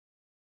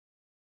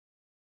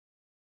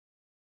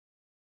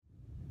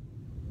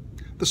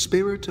The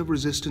spirit of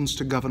resistance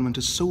to government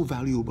is so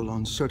valuable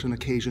on certain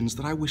occasions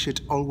that I wish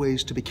it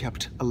always to be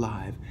kept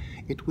alive.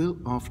 It will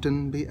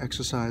often be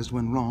exercised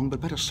when wrong,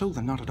 but better so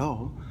than not at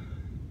all.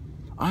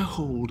 I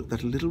hold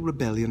that a little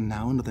rebellion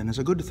now and then is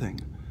a good thing,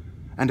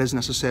 and as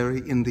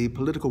necessary in the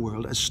political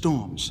world as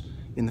storms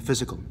in the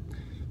physical.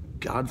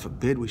 God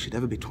forbid we should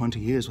ever be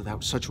 20 years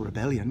without such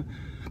rebellion.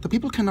 The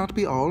people cannot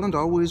be all and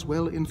always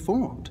well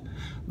informed.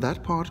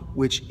 That part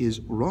which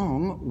is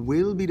wrong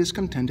will be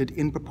discontented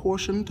in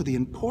proportion to the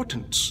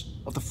importance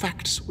of the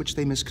facts which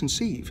they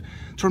misconceive.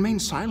 To remain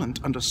silent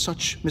under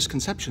such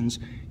misconceptions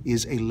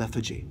is a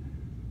lethargy,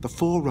 the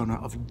forerunner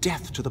of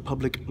death to the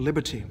public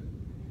liberty.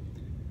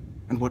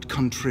 And what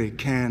country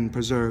can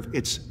preserve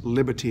its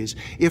liberties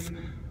if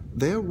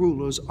their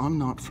rulers are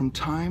not from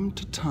time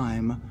to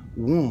time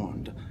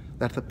warned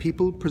that the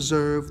people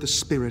preserve the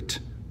spirit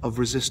of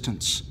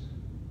resistance?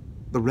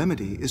 The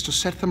remedy is to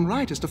set them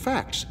right as to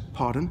facts,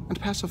 pardon and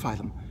pacify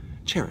them.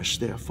 Cherish,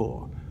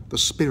 therefore, the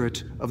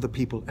spirit of the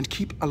people and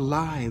keep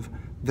alive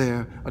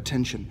their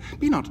attention.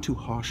 Be not too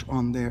harsh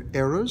on their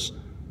errors,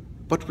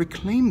 but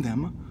reclaim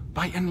them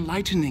by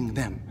enlightening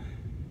them.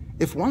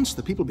 If once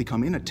the people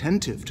become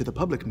inattentive to the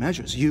public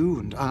measures, you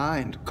and I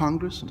and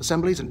Congress and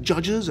assemblies and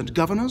judges and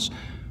governors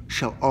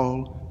shall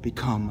all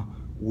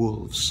become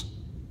wolves.